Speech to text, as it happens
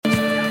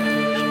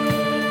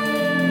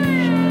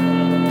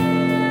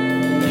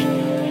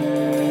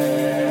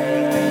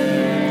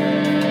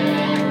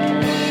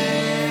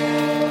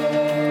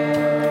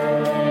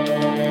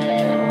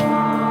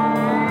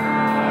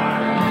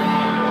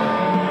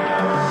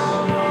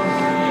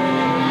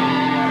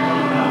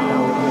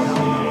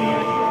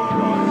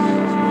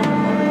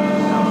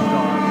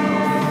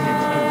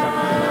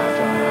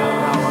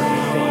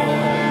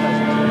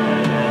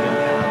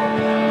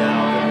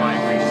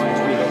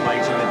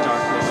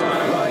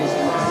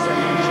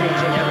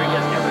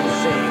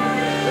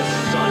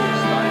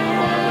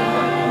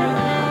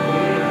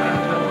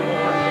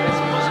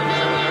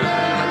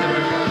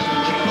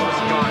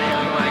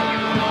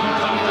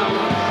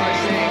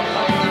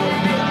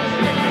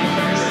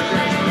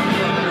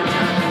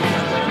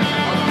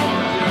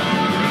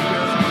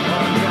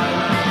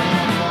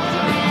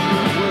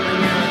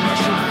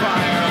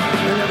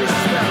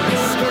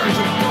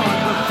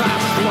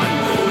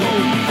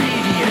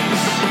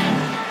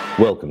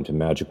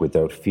Magic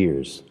Without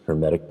Fears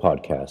Hermetic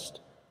Podcast.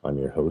 I'm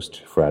your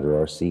host, Frater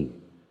RC.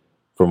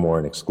 For more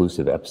and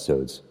exclusive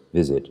episodes,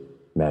 visit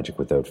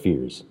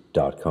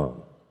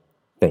magicwithoutfears.com.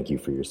 Thank you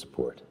for your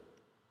support.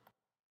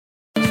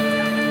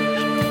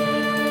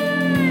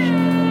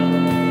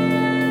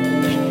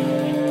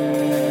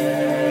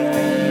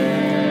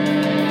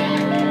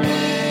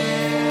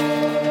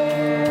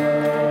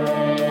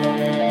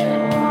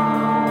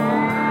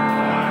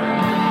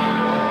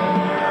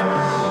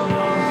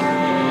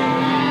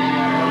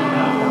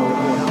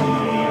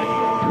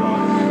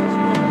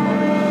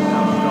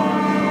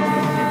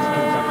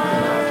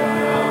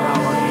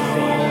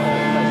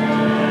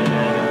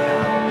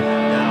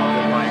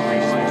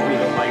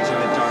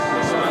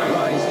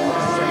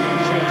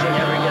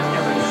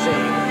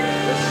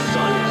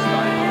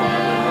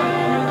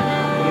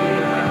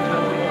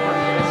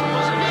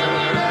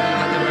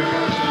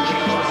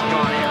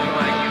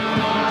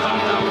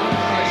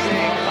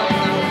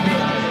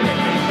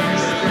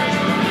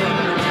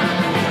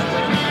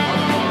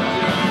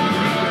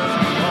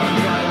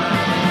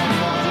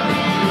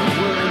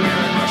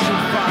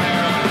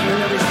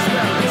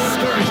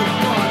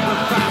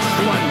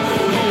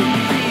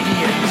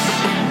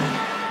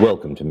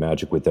 Welcome to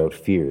Magic Without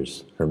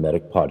Fears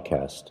Hermetic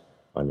Podcast.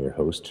 I'm your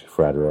host,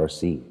 Frater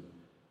RC.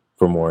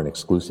 For more and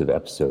exclusive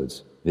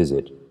episodes,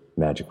 visit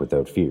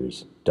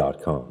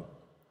magicwithoutfears.com.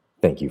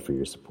 Thank you for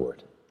your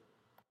support.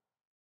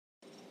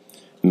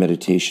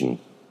 Meditation,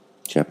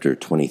 Chapter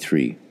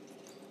 23.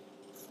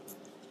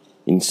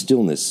 In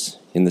stillness,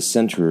 in the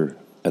center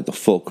at the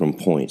fulcrum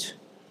point,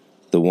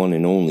 the one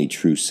and only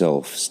true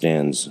self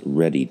stands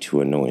ready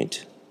to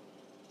anoint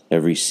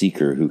every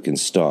seeker who can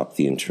stop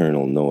the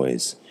internal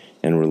noise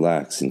and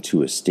relax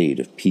into a state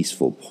of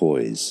peaceful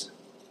poise.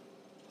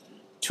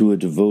 To a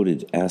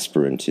devoted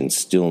aspirant in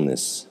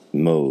stillness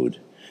mode,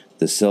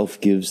 the self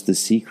gives the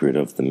secret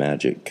of the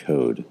magic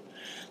code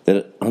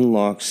that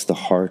unlocks the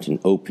heart and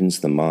opens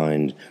the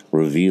mind,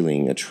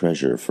 revealing a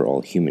treasure for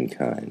all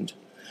humankind.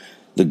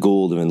 The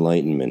gold of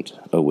enlightenment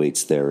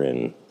awaits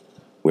therein,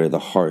 where the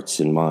hearts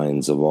and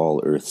minds of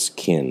all earth's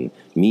kin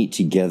meet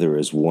together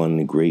as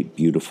one great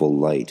beautiful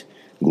light,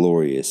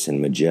 glorious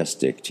and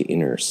majestic to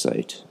inner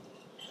sight.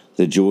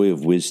 The joy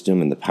of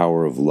wisdom and the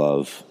power of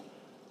love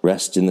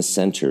rest in the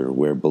center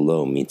where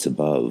below meets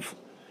above.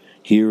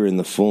 Here in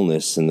the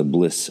fullness and the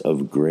bliss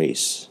of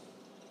grace,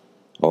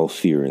 all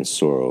fear and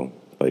sorrow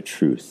by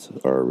truth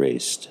are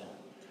erased.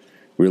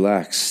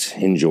 Relax,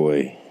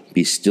 enjoy,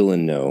 be still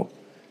and know,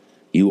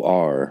 you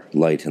are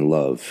light and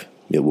love,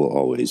 it will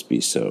always be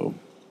so.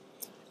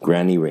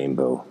 Granny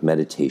Rainbow,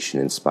 meditation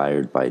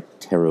inspired by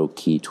Tarot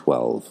Key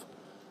 12.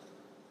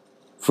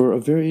 For a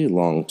very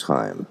long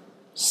time,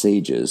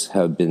 sages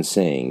have been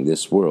saying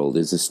this world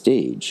is a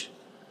stage,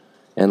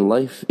 and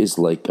life is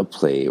like a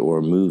play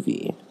or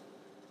movie.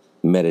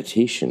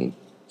 Meditation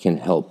can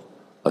help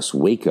us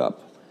wake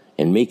up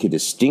and make a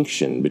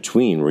distinction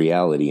between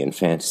reality and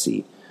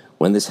fantasy.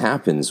 When this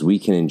happens, we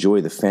can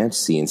enjoy the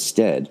fantasy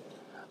instead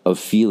of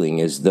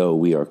feeling as though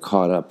we are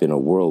caught up in a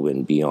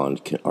whirlwind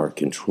beyond our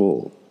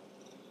control.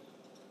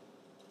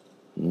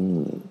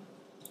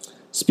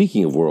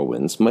 Speaking of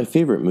whirlwinds, my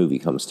favorite movie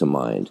comes to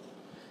mind.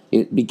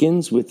 It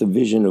begins with a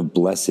vision of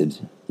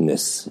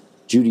blessedness.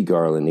 Judy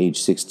Garland, age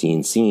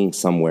 16, singing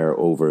Somewhere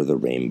Over the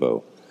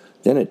Rainbow.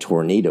 Then a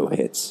tornado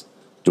hits.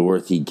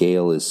 Dorothy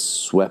Gale is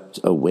swept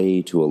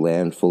away to a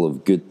land full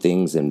of good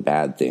things and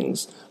bad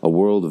things, a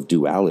world of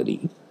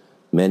duality.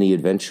 Many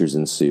adventures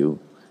ensue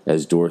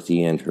as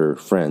Dorothy and her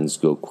friends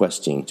go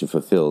questing to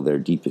fulfill their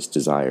deepest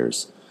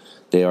desires.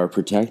 They are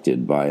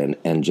protected by an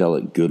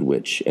angelic good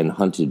witch and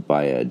hunted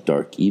by a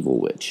dark evil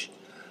witch.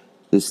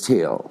 This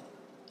tale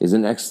is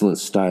an excellent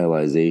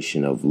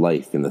stylization of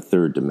life in the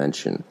third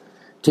dimension.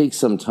 Take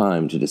some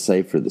time to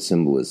decipher the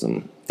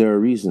symbolism. There are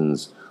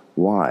reasons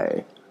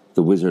why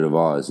The Wizard of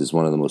Oz is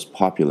one of the most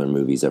popular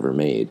movies ever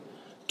made.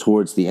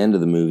 Towards the end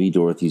of the movie,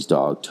 Dorothy's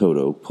dog,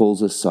 Toto,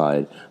 pulls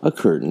aside a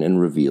curtain and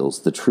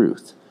reveals the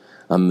truth.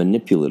 A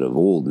manipulative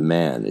old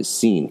man is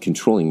seen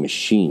controlling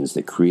machines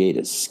that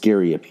create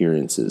scary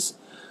appearances.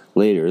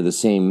 Later, the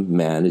same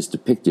man is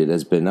depicted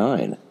as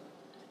benign.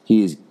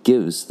 He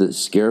gives the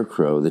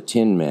Scarecrow, the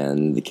Tin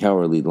Man, the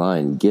Cowardly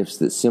Lion gifts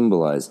that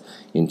symbolize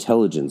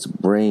intelligence,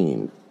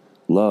 brain,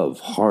 love,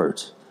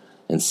 heart,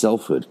 and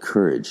selfhood,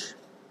 courage.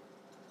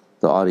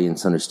 The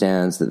audience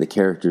understands that the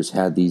characters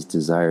had these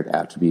desired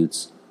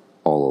attributes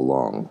all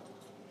along.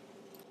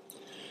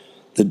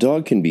 The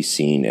dog can be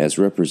seen as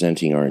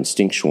representing our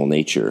instinctual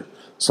nature,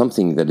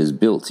 something that is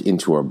built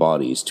into our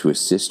bodies to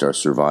assist our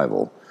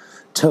survival.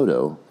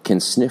 Toto can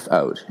sniff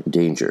out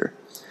danger.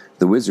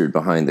 The wizard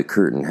behind the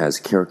curtain has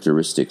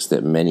characteristics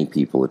that many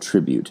people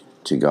attribute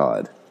to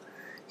God.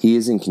 He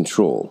is in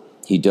control.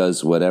 He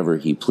does whatever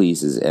he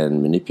pleases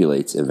and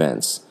manipulates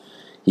events.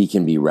 He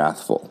can be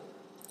wrathful.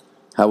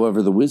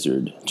 However, the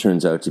wizard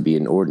turns out to be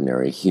an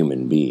ordinary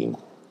human being.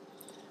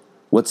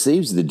 What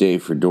saves the day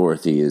for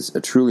Dorothy is a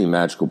truly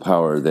magical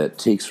power that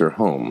takes her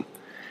home.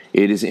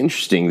 It is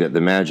interesting that the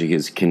magic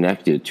is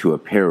connected to a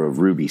pair of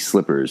ruby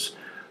slippers,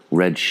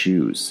 red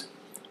shoes.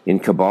 In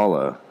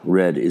Kabbalah,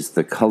 red is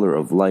the color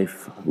of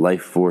life,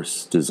 life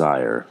force,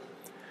 desire.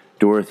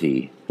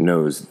 Dorothy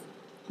knows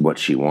what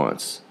she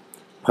wants.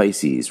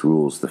 Pisces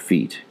rules the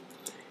feet.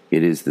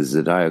 It is the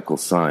zodiacal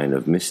sign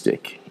of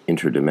mystic,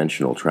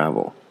 interdimensional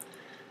travel.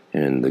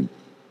 And in the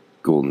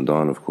Golden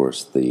Dawn, of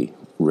course, the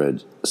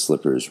red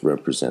slippers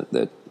represent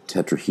the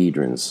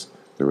tetrahedrons,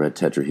 the red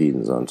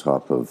tetrahedrons on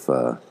top of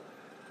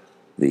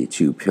the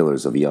two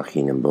pillars of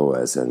Yachin and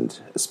Boaz, and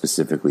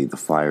specifically the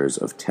fires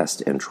of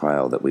test and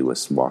trial that we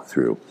must walk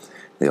through.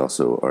 They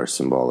also are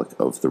symbolic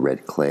of the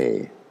red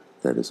clay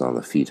that is on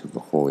the feet of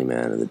the holy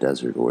man in the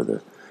desert, or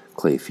the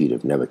clay feet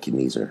of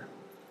Nebuchadnezzar.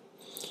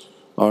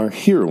 Our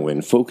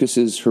heroine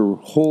focuses her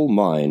whole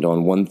mind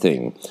on one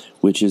thing,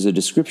 which is a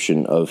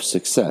description of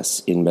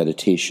success in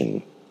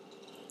meditation.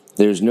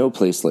 There's no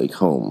place like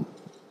home,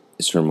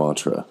 is her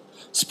mantra.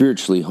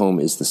 Spiritually, home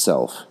is the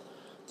self.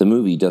 The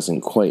movie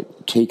doesn't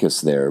quite take us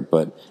there,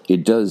 but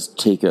it does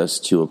take us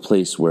to a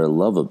place where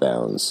love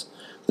abounds.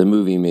 The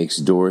movie makes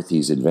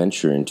Dorothy's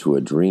adventure into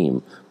a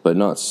dream, but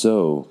not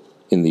so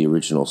in the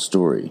original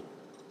story.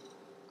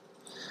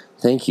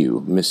 Thank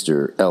you,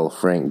 Mr. L.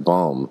 Frank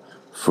Baum,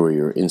 for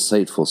your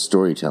insightful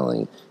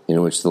storytelling,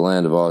 in which the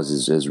Land of Oz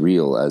is as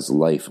real as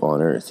life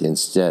on Earth.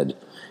 Instead,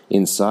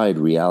 inside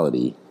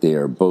reality, they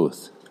are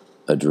both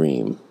a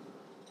dream.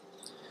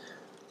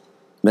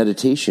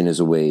 Meditation is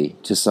a way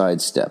to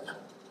sidestep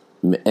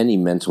any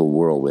mental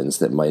whirlwinds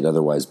that might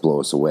otherwise blow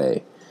us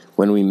away.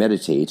 When we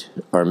meditate,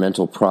 our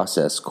mental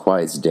process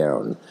quiets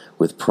down.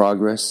 With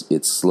progress,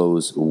 it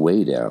slows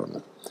way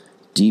down.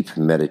 Deep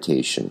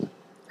meditation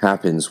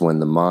happens when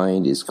the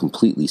mind is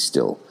completely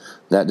still.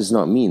 That does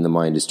not mean the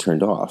mind is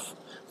turned off,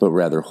 but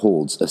rather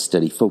holds a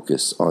steady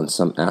focus on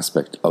some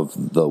aspect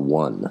of the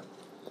one.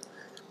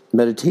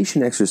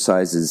 Meditation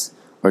exercises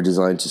are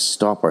designed to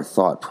stop our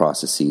thought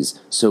processes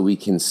so we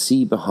can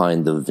see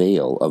behind the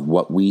veil of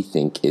what we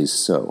think is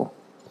so.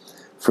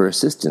 For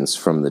assistance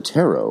from the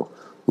tarot,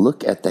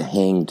 look at the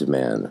Hanged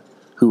Man,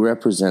 who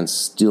represents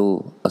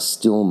a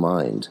still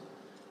mind,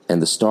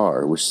 and the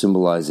star, which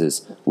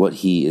symbolizes what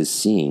he is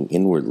seeing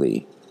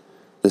inwardly.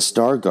 The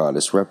star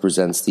goddess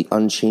represents the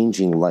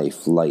unchanging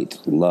life, light,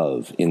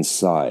 love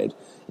inside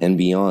and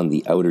beyond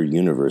the outer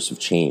universe of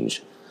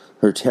change.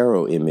 Her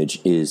tarot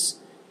image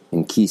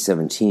in Key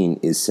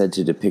 17 is said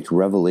to depict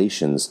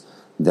revelations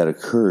that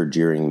occur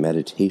during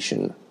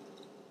meditation.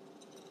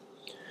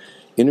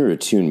 Inner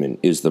attunement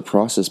is the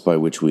process by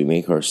which we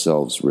make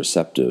ourselves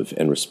receptive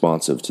and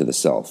responsive to the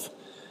self,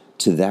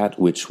 to that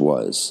which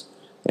was,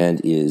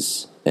 and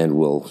is, and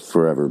will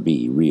forever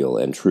be real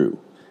and true.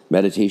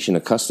 Meditation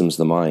accustoms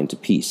the mind to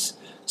peace.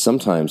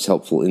 Sometimes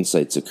helpful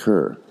insights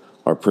occur.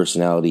 Our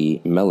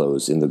personality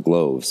mellows in the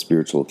glow of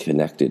spiritual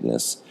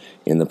connectedness.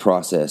 In the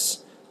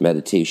process,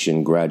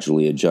 meditation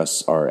gradually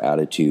adjusts our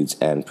attitudes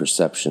and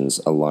perceptions,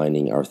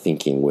 aligning our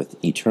thinking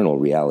with eternal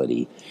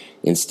reality,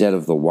 instead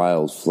of the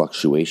wild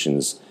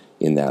fluctuations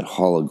in that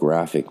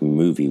holographic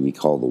movie we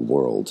call the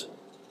world.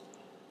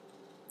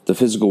 The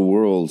physical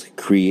world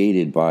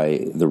created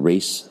by the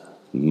race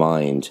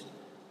mind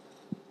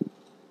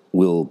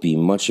will be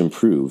much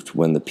improved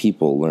when the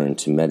people learn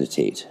to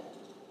meditate.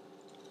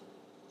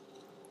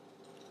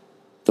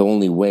 The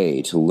only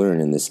way to learn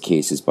in this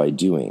case is by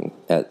doing.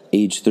 At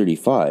age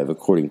 35,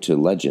 according to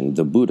legend,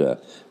 the Buddha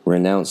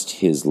renounced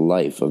his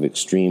life of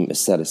extreme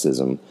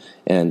asceticism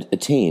and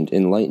attained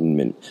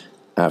enlightenment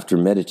after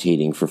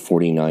meditating for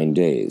 49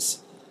 days.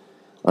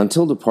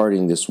 Until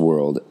departing this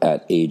world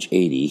at age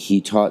 80,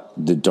 he taught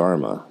the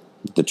Dharma,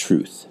 the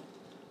truth.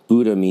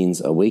 Buddha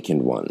means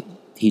awakened one.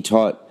 He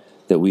taught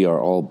that we are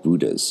all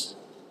Buddhas.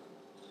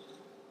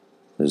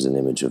 There's an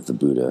image of the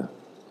Buddha.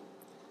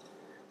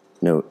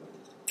 Note,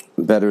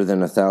 better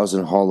than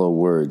 1,000 hollow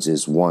words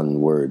is one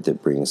word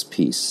that brings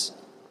peace.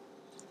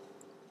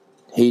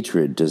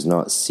 Hatred does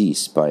not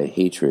cease by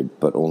hatred,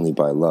 but only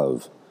by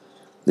love.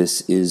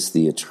 This is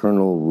the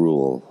eternal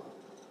rule.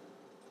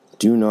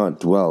 Do not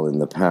dwell in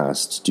the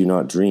past. Do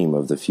not dream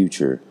of the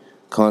future.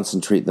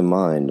 Concentrate the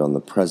mind on the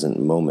present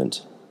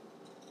moment.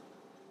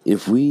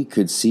 If we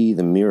could see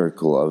the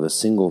miracle of a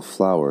single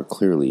flower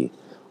clearly,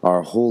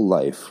 our whole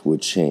life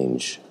would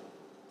change.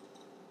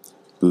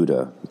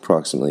 Buddha,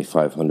 approximately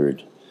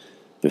 500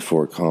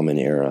 before Common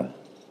Era.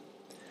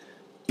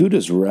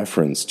 Buddha's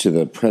reference to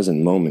the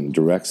present moment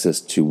directs us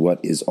to what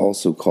is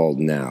also called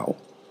now,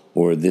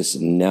 or this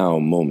now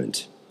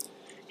moment.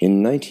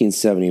 In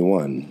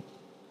 1971,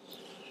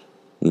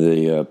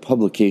 the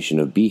publication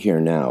of Be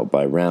Here Now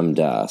by Ram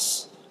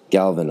Dass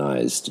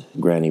galvanized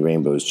Granny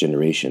Rainbow's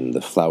generation,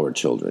 the Flower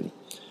Children.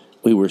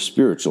 We were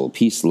spiritual,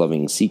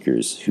 peace-loving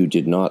seekers who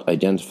did not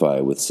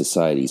identify with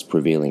society's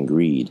prevailing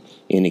greed,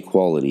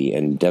 inequality,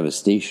 and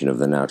devastation of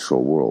the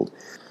natural world.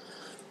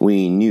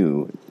 We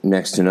knew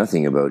next to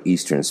nothing about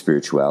Eastern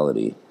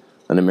spirituality.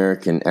 An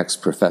American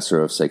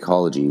ex-professor of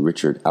psychology,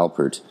 Richard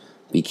Alpert,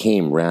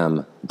 became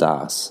Ram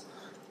Dass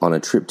on a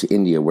trip to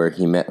India where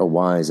he met a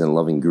wise and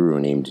loving guru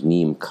named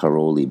Neem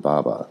Karoli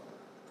Baba.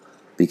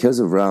 Because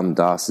of Ram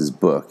Dass's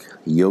book,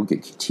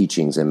 yogic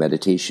teachings and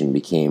meditation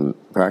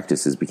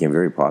practices became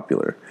very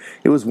popular.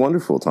 It was a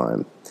wonderful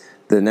time.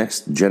 The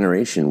next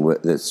generation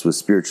was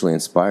spiritually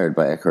inspired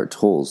by Eckhart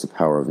Tolle's The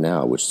Power of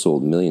Now, which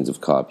sold millions of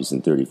copies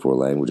in 34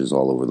 languages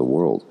all over the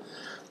world.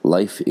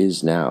 Life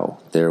is now.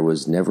 There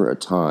was never a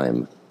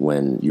time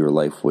when your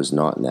life was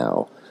not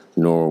now,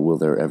 nor will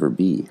there ever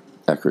be.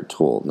 Eckhart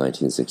Tolle,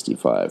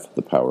 1965,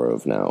 The Power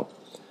of Now.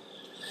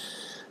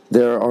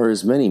 There are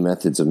as many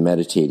methods of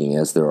meditating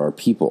as there are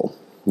people.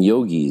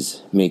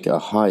 Yogis make a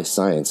high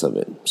science of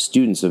it.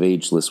 Students of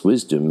ageless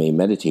wisdom may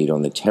meditate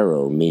on the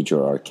tarot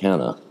major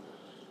arcana.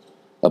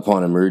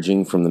 Upon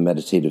emerging from the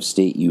meditative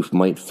state, you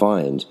might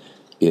find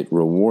it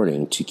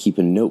rewarding to keep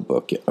a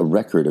notebook, a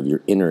record of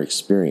your inner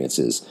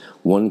experiences.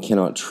 One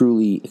cannot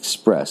truly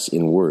express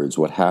in words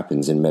what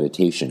happens in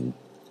meditation,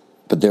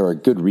 but there are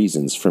good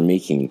reasons for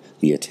making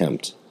the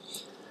attempt.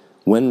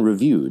 When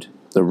reviewed,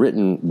 the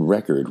written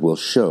record will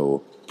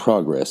show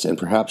progress and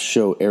perhaps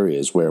show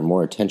areas where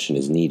more attention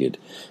is needed.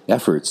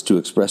 Efforts to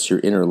express your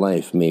inner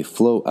life may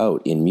flow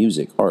out in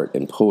music, art,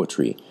 and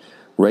poetry.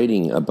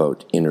 Writing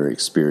about inner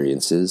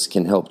experiences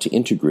can help to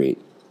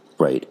integrate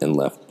right and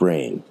left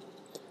brain.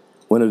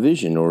 When a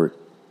vision or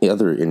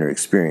other inner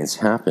experience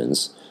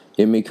happens,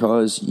 it may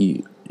cause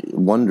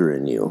wonder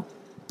in you,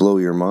 blow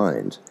your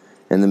mind,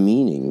 and the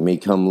meaning may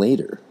come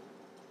later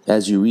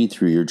as you read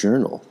through your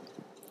journal.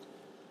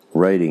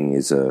 Writing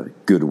is a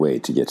good way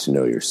to get to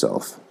know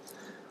yourself.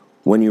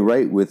 When you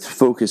write with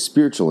focused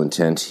spiritual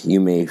intent, you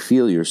may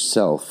feel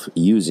yourself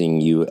using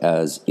you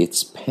as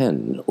its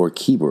pen or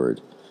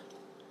keyboard.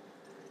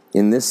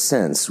 In this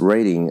sense,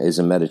 writing is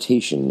a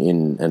meditation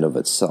in and of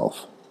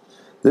itself.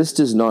 This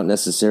does not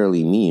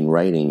necessarily mean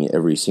writing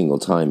every single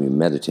time you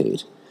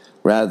meditate.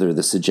 Rather,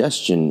 the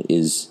suggestion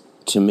is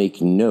to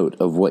make note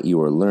of what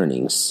you are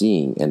learning,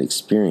 seeing, and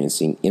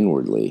experiencing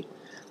inwardly.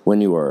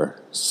 When you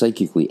are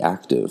psychically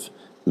active,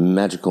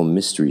 magical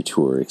mystery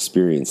tour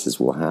experiences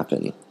will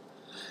happen.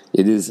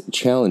 It is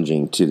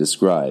challenging to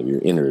describe your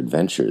inner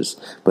adventures,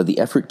 but the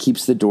effort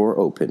keeps the door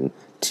open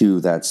to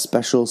that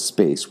special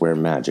space where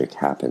magic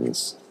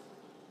happens.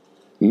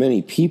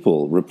 Many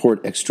people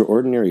report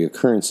extraordinary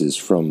occurrences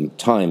from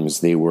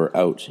times they were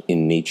out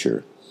in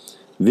nature.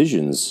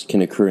 Visions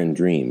can occur in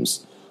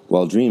dreams.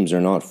 While dreams are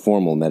not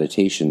formal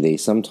meditation, they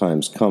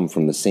sometimes come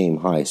from the same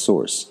high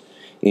source.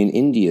 In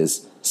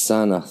India's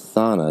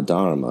Sanatana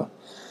Dharma,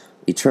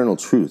 eternal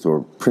truth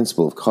or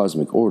principle of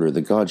cosmic order,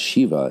 the god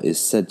Shiva is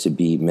said to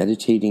be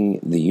meditating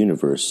the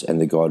universe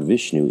and the god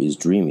Vishnu is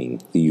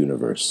dreaming the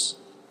universe.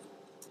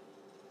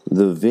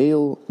 The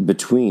veil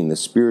between the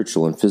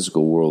spiritual and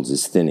physical worlds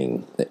is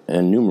thinning,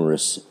 and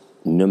numerous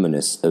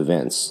numinous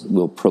events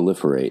will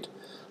proliferate.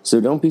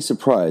 So don't be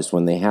surprised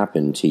when they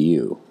happen to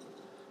you.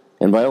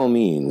 And by all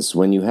means,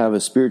 when you have a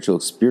spiritual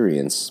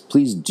experience,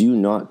 please do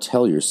not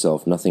tell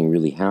yourself nothing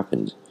really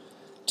happened.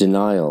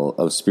 Denial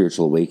of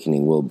spiritual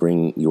awakening will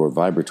bring your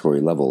vibratory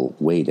level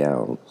way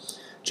down.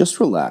 Just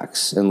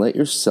relax and let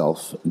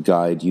yourself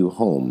guide you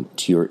home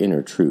to your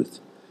inner truth.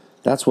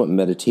 That's what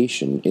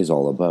meditation is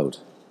all about.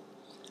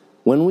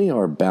 When we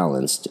are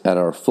balanced at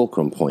our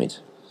fulcrum point,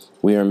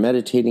 we are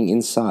meditating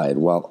inside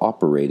while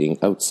operating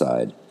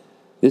outside.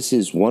 This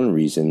is one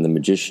reason the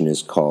magician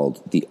is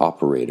called the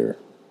operator.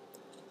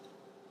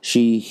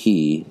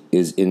 He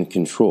is in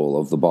control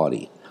of the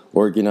body,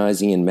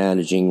 organizing and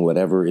managing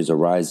whatever is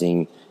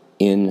arising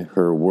in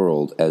her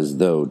world as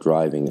though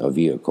driving a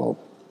vehicle.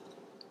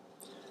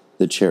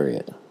 The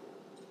Chariot.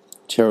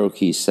 Tarot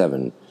Key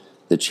 7.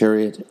 The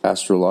Chariot,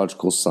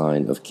 astrological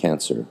sign of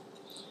Cancer.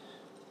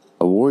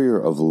 A warrior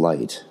of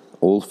light,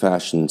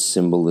 old-fashioned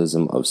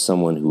symbolism of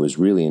someone who is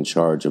really in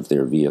charge of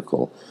their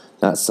vehicle.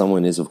 That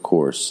someone is, of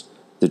course,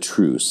 the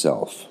true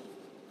self.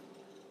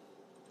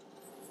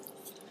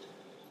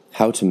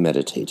 How to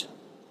meditate.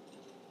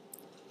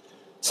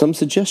 Some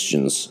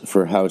suggestions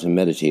for how to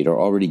meditate are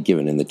already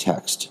given in the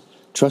text.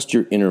 Trust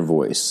your inner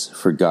voice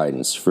for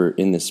guidance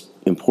in this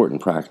important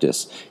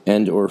practice,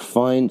 and or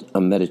find a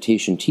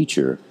meditation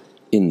teacher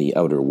in the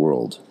outer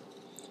world.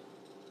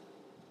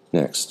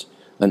 Next,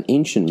 an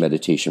ancient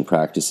meditation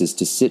practice is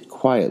to sit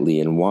quietly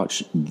and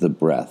watch the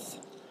breath.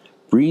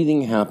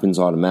 Breathing happens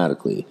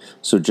automatically,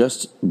 so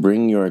just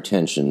bring your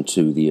attention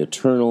to the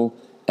eternal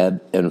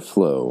ebb and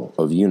flow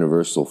of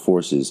universal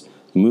forces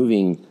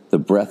moving the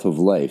breath of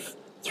life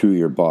through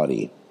your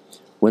body.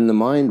 When the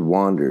mind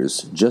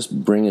wanders,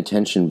 just bring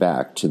attention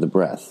back to the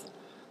breath.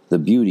 The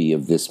beauty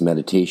of this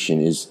meditation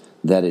is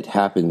that it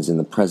happens in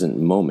the present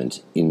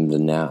moment, in the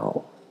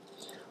now.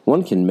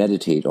 One can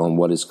meditate on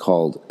what is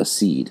called a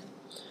seed.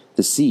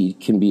 The seed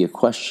can be a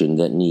question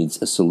that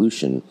needs a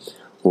solution,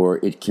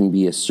 or it can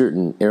be a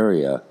certain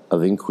area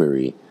of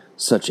inquiry,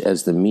 such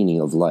as the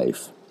meaning of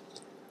life.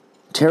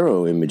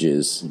 Tarot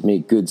images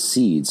make good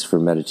seeds for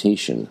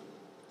meditation.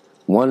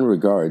 One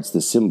regards the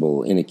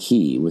symbol in a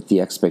key with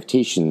the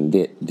expectation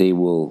that they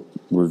will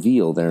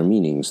reveal their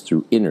meanings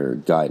through inner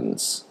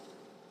guidance.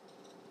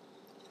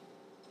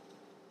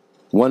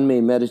 One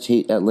may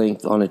meditate at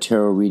length on a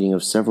tarot reading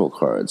of several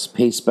cards.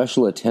 Pay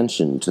special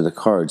attention to the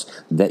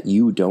cards that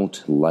you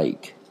don't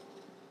like.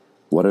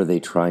 What are they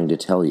trying to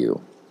tell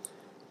you?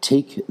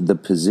 Take the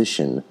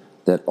position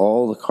that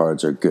all the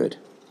cards are good,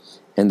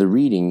 and the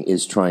reading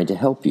is trying to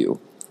help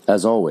you.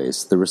 As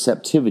always, the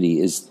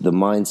receptivity is the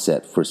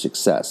mindset for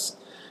success.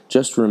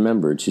 Just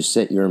remember to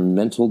set your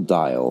mental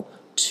dial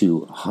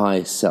to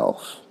high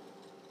self.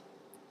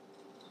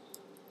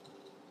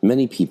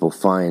 Many people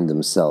find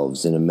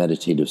themselves in a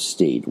meditative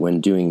state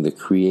when doing the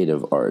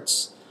creative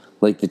arts.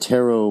 Like the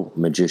tarot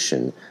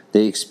magician,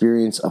 they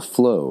experience a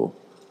flow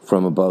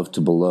from above to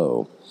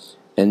below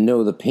and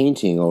know the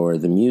painting or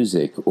the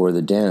music or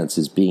the dance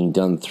is being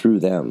done through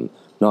them,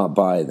 not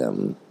by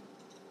them.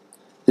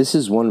 This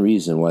is one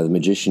reason why the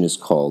magician is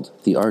called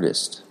the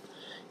artist.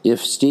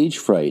 If stage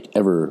fright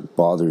ever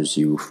bothers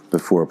you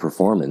before a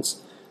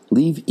performance,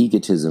 leave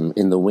egotism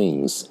in the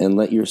wings and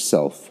let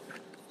yourself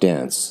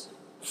dance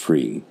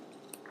free.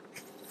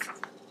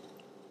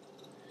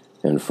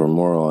 And for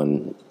more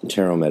on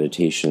tarot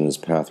meditations,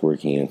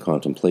 pathworking, and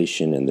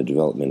contemplation, and the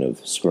development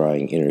of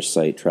scrying, inner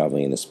sight,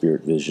 traveling in the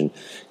spirit vision,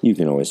 you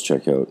can always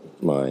check out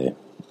my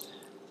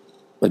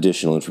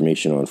additional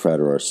information on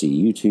Frater RC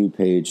YouTube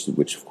page,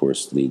 which of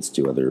course leads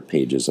to other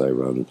pages I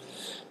run,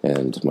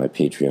 and my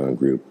Patreon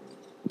group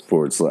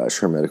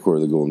 /Hermetic Order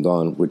of the Golden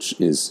Dawn, which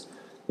is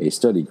a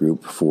study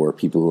group for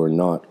people who are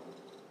not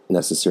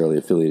necessarily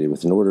affiliated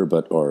with an order,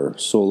 but are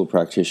solo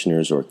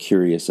practitioners or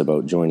curious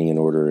about joining an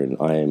order, and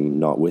I am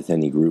not with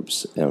any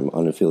groups. I'm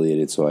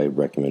unaffiliated, so I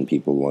recommend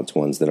people want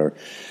ones that are,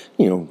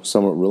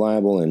 somewhat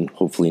reliable and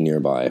hopefully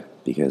nearby,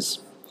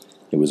 because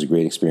it was a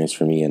great experience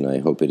for me, and I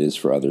hope it is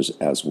for others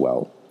as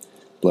well.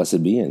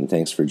 Blessed be, and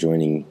thanks for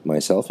joining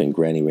myself and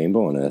Granny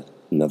Rainbow on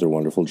another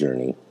wonderful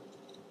journey.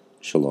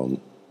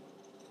 Shalom.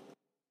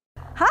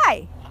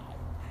 Hi,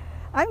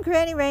 I'm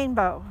Granny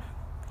Rainbow.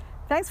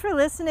 Thanks for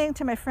listening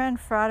to my friend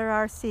Frater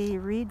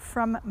RC read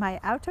from my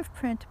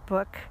out-of-print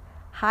book,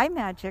 High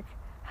Magic,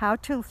 How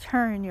to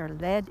Turn Your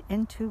Lead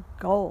into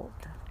Gold.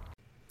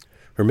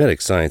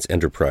 Hermetic Science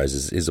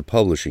Enterprises is a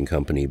publishing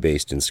company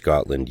based in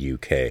Scotland,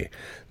 UK,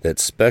 that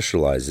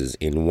specializes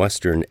in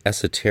Western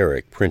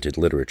esoteric printed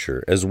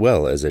literature as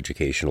well as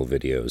educational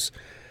videos.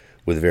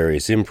 With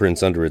various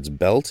imprints under its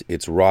belt,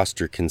 its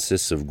roster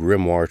consists of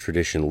grimoire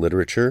tradition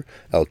literature,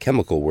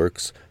 alchemical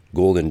works,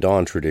 Golden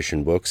Dawn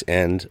tradition books,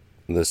 and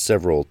the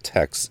several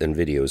texts and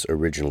videos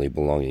originally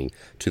belonging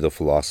to the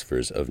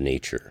philosophers of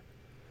nature.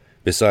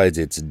 Besides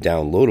its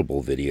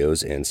downloadable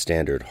videos and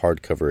standard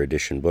hardcover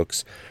edition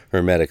books,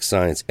 Hermetic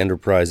Science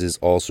Enterprises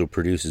also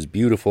produces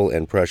beautiful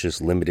and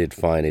precious limited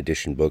fine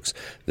edition books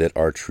that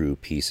are true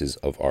pieces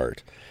of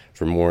art.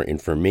 For more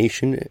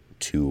information,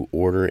 to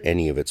order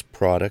any of its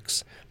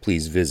products,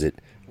 please visit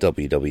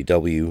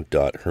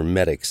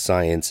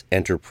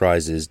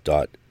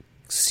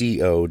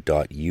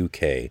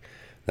www.hermeticscienceenterprises.co.uk.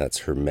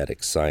 That's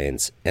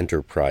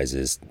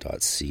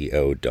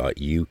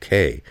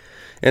hermeticscienceenterprises.co.uk.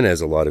 And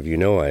as a lot of you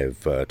know,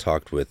 I've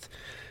talked with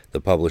the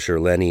publisher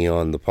Lenny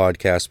on the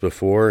podcast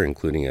before,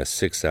 including a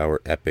 6-hour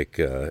epic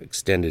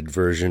extended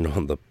version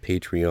on the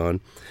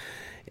Patreon,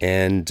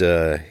 and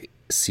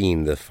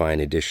seen the fine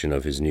edition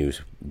of his new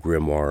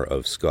grimoire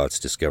of Scott's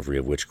Discovery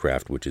of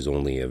Witchcraft, which is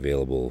only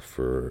available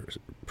for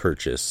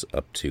purchase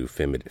up to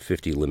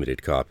 50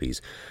 limited copies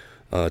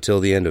till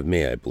the end of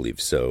May, I believe.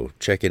 So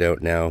check it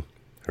out now.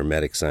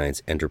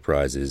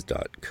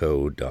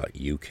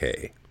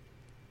 HermeticScienceEnterprises.co.uk.